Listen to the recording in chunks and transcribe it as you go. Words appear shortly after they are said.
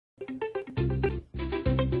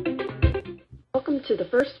Welcome to the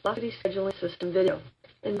first Velocity Scheduling System video.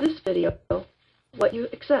 In this video, what you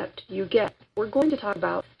accept, you get. We're going to talk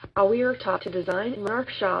about how we are taught to design and run our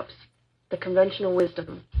shops the conventional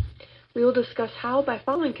wisdom. We will discuss how, by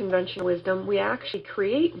following conventional wisdom, we actually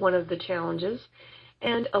create one of the challenges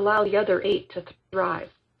and allow the other 8 to thrive.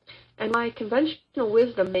 And why conventional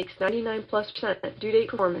wisdom makes 99+% due date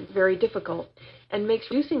performance very difficult and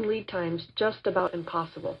makes reducing lead times just about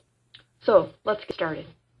impossible. So, let's get started.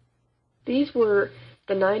 These were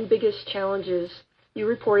the 9 biggest challenges you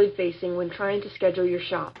reported facing when trying to schedule your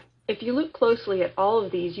shop. If you look closely at all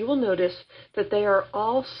of these, you will notice that they are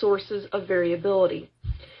all sources of variability.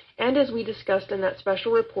 And as we discussed in that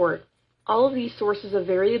special report, all of these sources of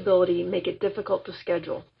variability make it difficult to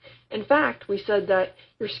schedule. In fact, we said that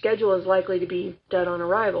your schedule is likely to be dead on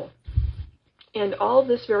arrival. And all of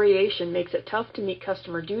this variation makes it tough to meet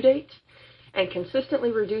customer due dates, and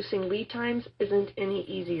consistently reducing lead times isn't any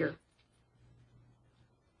easier.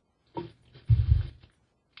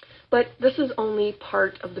 But this is only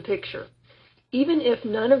part of the picture. Even if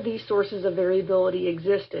none of these sources of variability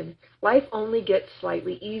existed, life only gets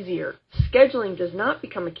slightly easier. Scheduling does not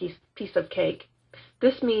become a piece of cake.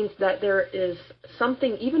 This means that there is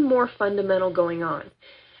something even more fundamental going on.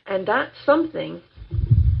 And that something,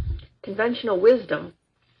 conventional wisdom,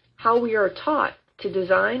 how we are taught to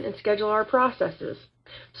design and schedule our processes.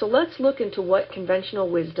 So let's look into what conventional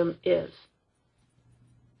wisdom is.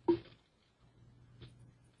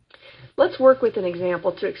 Let's work with an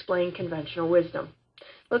example to explain conventional wisdom.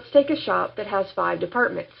 Let's take a shop that has 5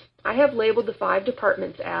 departments. I have labeled the 5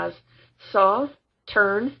 departments as saw,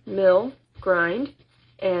 turn, mill, grind,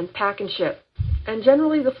 and pack and ship. And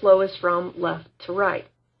generally the flow is from left to right.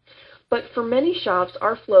 But for many shops,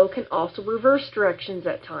 our flow can also reverse directions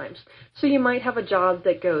at times. So you might have a job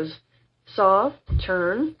that goes saw,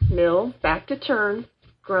 turn, mill, back to turn,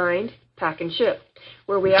 grind, pack and ship,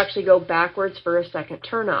 where we actually go backwards for a second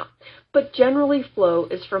turn up. But generally flow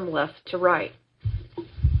is from left to right.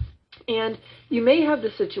 And you may have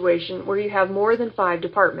the situation where you have more than 5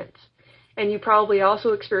 departments. And you probably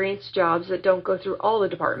also experience jobs that don't go through all the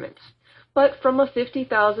departments. But from a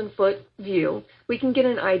 50,000-foot view, we can get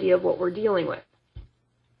an idea of what we're dealing with.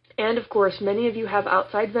 And of course, many of you have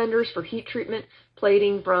outside vendors for heat treatment,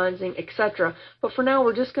 plating, bronzing, etc. But for now,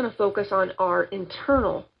 we're just going to focus on our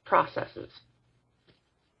internal processes.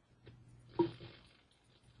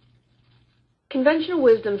 Conventional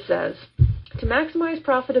wisdom says, to maximize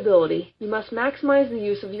profitability, you must maximize the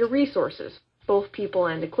use of your resources, both people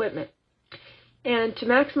and equipment. And to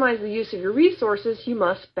maximize the use of your resources, you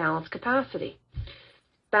must balance capacity.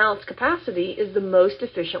 Balanced capacity is the most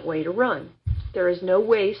efficient way to run. There is no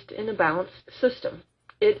waste in a balanced system.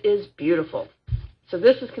 It is beautiful. So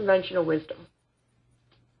this is conventional wisdom.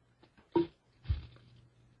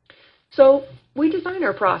 So we design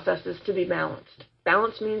our processes to be balanced.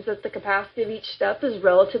 Balance means that the capacity of each step is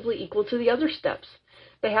relatively equal to the other steps.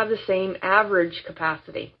 They have the same average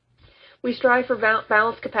capacity. We strive for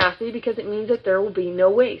balanced capacity because it means that there will be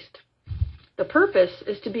no waste. The purpose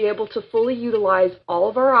is to be able to fully utilize all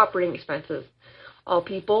of our operating expenses, all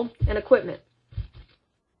people and equipment.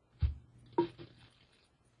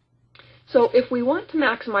 So if we want to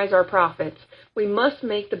maximize our profits, we must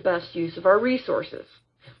make the best use of our resources.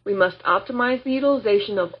 We must optimize the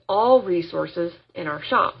utilization of all resources in our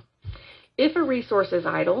shop. If a resource is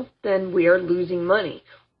idle, then we are losing money.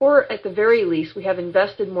 Or at the very least, we have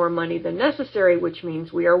invested more money than necessary, which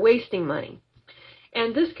means we are wasting money.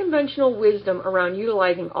 And this conventional wisdom around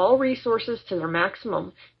utilizing all resources to their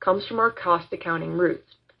maximum comes from our cost accounting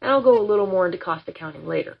roots. And I'll go a little more into cost accounting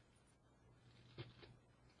later.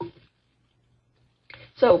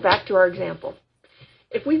 So back to our example.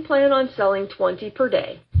 If we plan on selling 20 per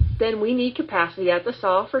day, then we need capacity at the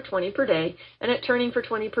saw for 20 per day, and at turning for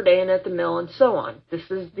 20 per day, and at the mill, and so on.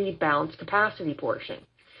 This is the balanced capacity portion.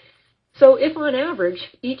 So if on average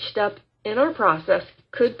each step in our process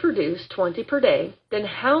could produce 20 per day, then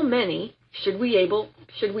how many should we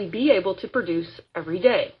be able to produce every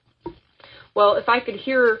day? Well, if I could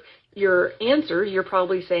hear your answers, you're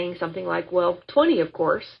probably saying something like, well, 20 of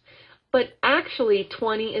course, but actually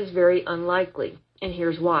 20 is very unlikely, and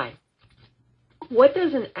here's why. What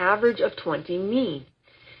does an average of 20 mean?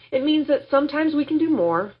 It means that sometimes we can do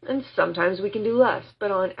more and sometimes we can do less,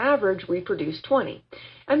 but on average we produce 20.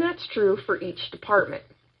 And that's true for each department.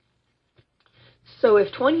 So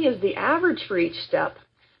if 20 is the average for each step,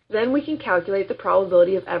 then we can calculate the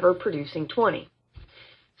probability of ever producing 20.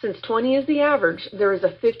 Since 20 is the average, there is a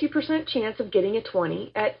 50% chance of getting a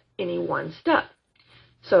 20 at any one step.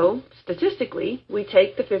 So statistically, we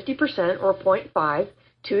take the 50% or 0.5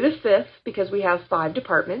 2 to the 5th because we have 5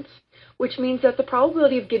 departments, which means that the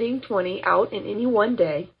probability of getting 20 out in any one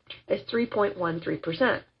day is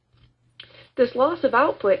 3.13%. This loss of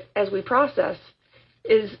output as we process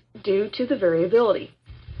is due to the variability.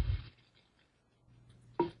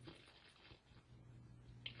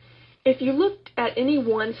 If you looked at any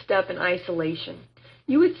one step in isolation,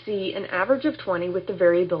 you would see an average of 20 with the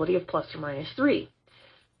variability of plus or minus 3.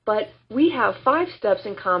 But we have 5 steps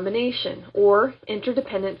in combination, or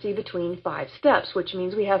interdependency between 5 steps, which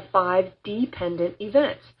means we have 5 dependent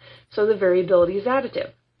events. So the variability is additive,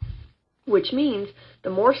 which means the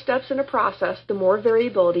more steps in a process, the more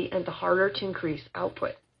variability and the harder to increase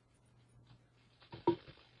output.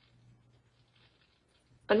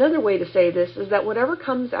 Another way to say this is that whatever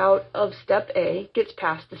comes out of step A gets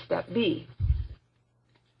passed to step B.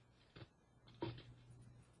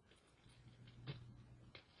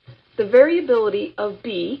 The variability of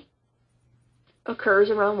B occurs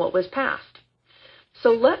around what was passed. So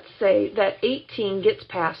let's say that 18 gets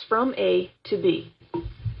passed from A to B.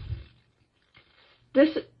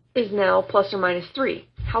 This is now plus or minus 3.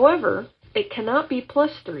 However, it cannot be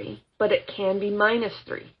plus 3, but it can be minus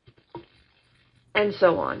 3. And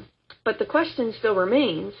so on. But the question still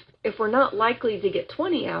remains, if we're not likely to get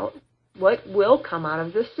 20 out, what will come out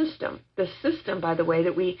of this system? This system, by the way,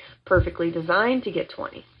 that we perfectly designed to get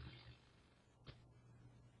 20.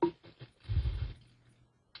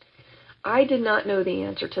 I did not know the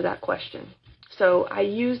answer to that question, so I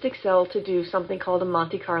used Excel to do something called a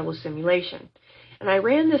Monte Carlo simulation. And I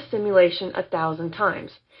ran this simulation 1,000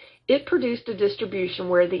 times. It produced a distribution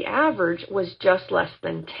where the average was just less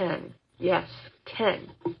than 10. Yes,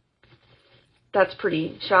 10. That's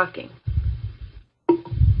pretty shocking.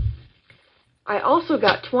 I also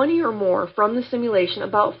got 20 or more from the simulation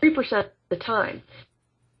about 3% of the time.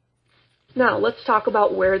 Now, let's talk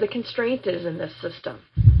about where the constraint is in this system.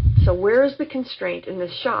 So where is the constraint in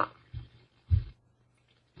this shop?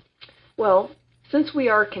 Well, since we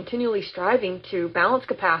are continually striving to balance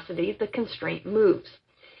capacity, the constraint moves.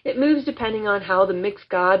 It moves depending on how the mixed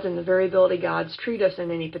gods and the variability gods treat us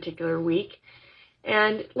in any particular week.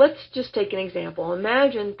 And let's just take an example.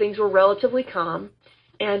 Imagine things were relatively calm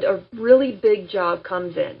and a really big job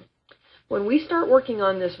comes in. When we start working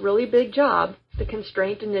on this really big job, the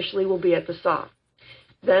constraint initially will be at the saw.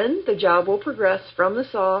 Then the job will progress from the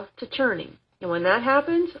saw to turning. And when that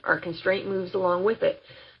happens, our constraint moves along with it.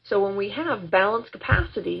 So when we have balanced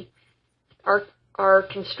capacity, our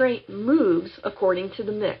constraint moves according to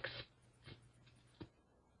the mix.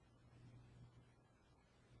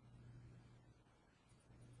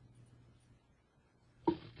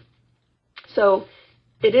 So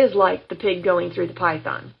it is like the pig going through the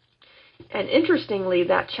python. And interestingly,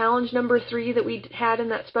 that challenge number 3 that we had in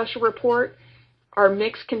that special report, our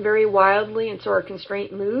mix can vary wildly and so our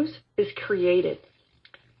constraint moves, is created.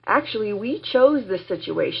 Actually, we chose this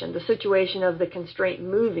situation, the situation of the constraint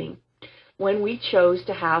moving, when we chose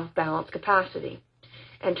to have balanced capacity.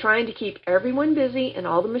 And trying to keep everyone busy and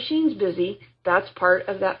all the machines busy, that's part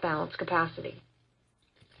of that balanced capacity.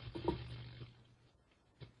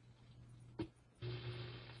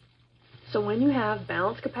 So when you have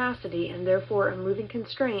balanced capacity and therefore a moving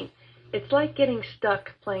constraint, it's like getting stuck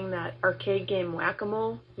playing that arcade game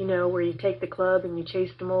Whack-A-Mole, you know, where you take the club and you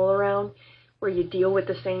chase the mole around, where you deal with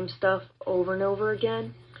the same stuff over and over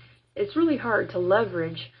again. It's really hard to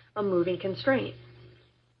leverage a moving constraint.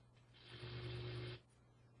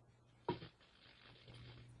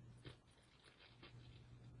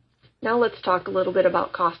 Now let's talk a little bit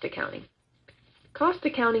about cost accounting. Cost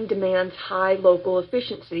accounting demands high local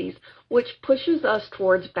efficiencies, which pushes us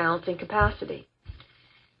towards balancing capacity.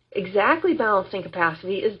 Exactly balancing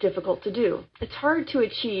capacity is difficult to do. It's hard to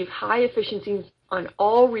achieve high efficiencies on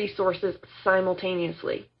all resources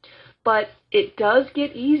simultaneously. But it does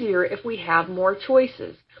get easier if we have more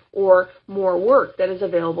choices or more work that is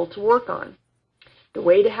available to work on. The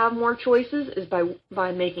way to have more choices is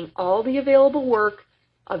by making all the available work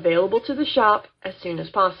available to the shop as soon as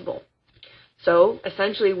possible. So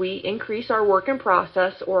essentially we increase our work in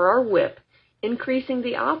process, or our WIP, increasing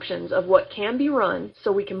the options of what can be run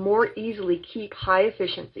so we can more easily keep high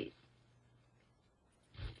efficiencies.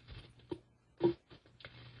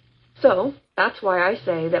 So that's why I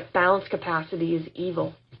say that balanced capacity is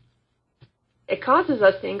evil. It causes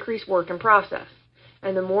us to increase work in process,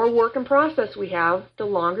 and the more work in process we have, the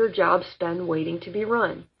longer jobs spend waiting to be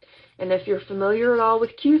run. And if you're familiar at all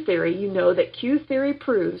with queue theory, you know that queue theory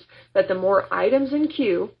proves that the more items in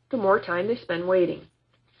queue, the more time they spend waiting.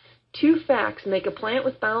 Two facts make a plant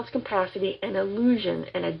with balanced capacity an illusion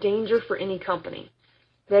and a danger for any company.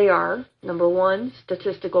 They are, number 1,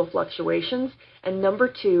 statistical fluctuations, and number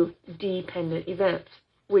 2, dependent events,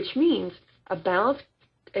 which means a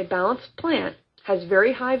balanced plant has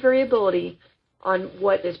very high variability on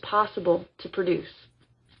what is possible to produce.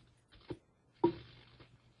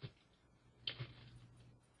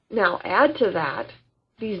 Now add to that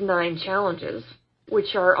these 9 challenges,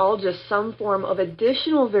 which are all just some form of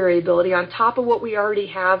additional variability on top of what we already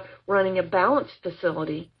have running a balanced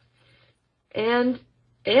facility, and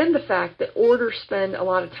the fact that orders spend a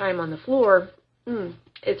lot of time on the floor.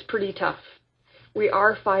 It's pretty tough. We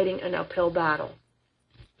are fighting an uphill battle.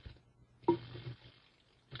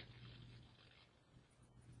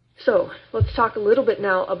 So let's talk a little bit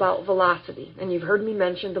now about velocity, and you've heard me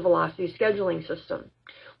mention the velocity scheduling system.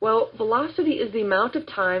 Well, velocity is the amount of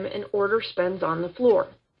time an order spends on the floor.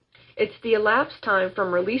 It's the elapsed time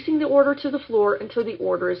from releasing the order to the floor until the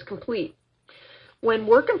order is complete. When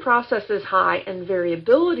work in process is high and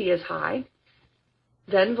variability is high,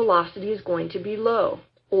 then velocity is going to be low.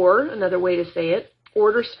 Or, another way to say it,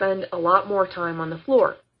 orders spend a lot more time on the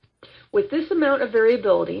floor. With this amount of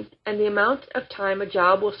variability and the amount of time a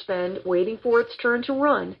job will spend waiting for its turn to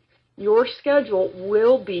run, your schedule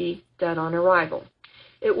will be dead on arrival.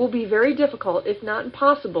 It will be very difficult, if not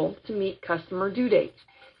impossible, to meet customer due dates.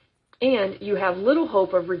 And you have little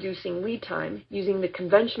hope of reducing lead time using the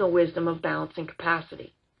conventional wisdom of balancing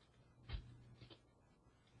capacity.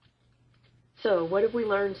 So, what have we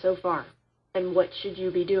learned so far? And what should you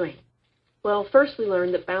be doing? Well, first we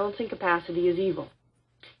learned that balancing capacity is evil.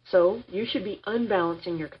 So, you should be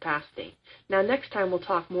unbalancing your capacity. Now, next time we'll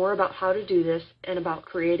talk more about how to do this and about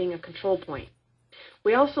creating a control point.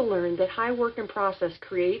 We also learned that high work in process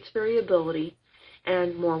creates variability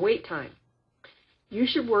and more wait time. You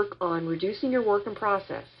should work on reducing your work in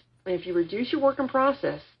process. And if you reduce your work in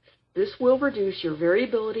process, this will reduce your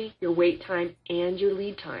variability, your wait time, and your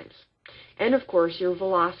lead times. And of course, your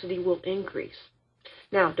velocity will increase.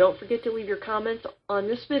 Now, don't forget to leave your comments on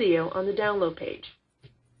this video on the download page.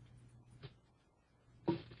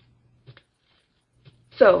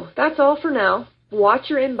 So, that's all for now. Watch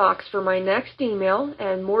your inbox for my next email,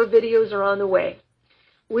 and more videos are on the way.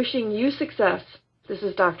 Wishing you success, this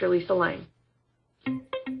is Dr. Lisa Lang.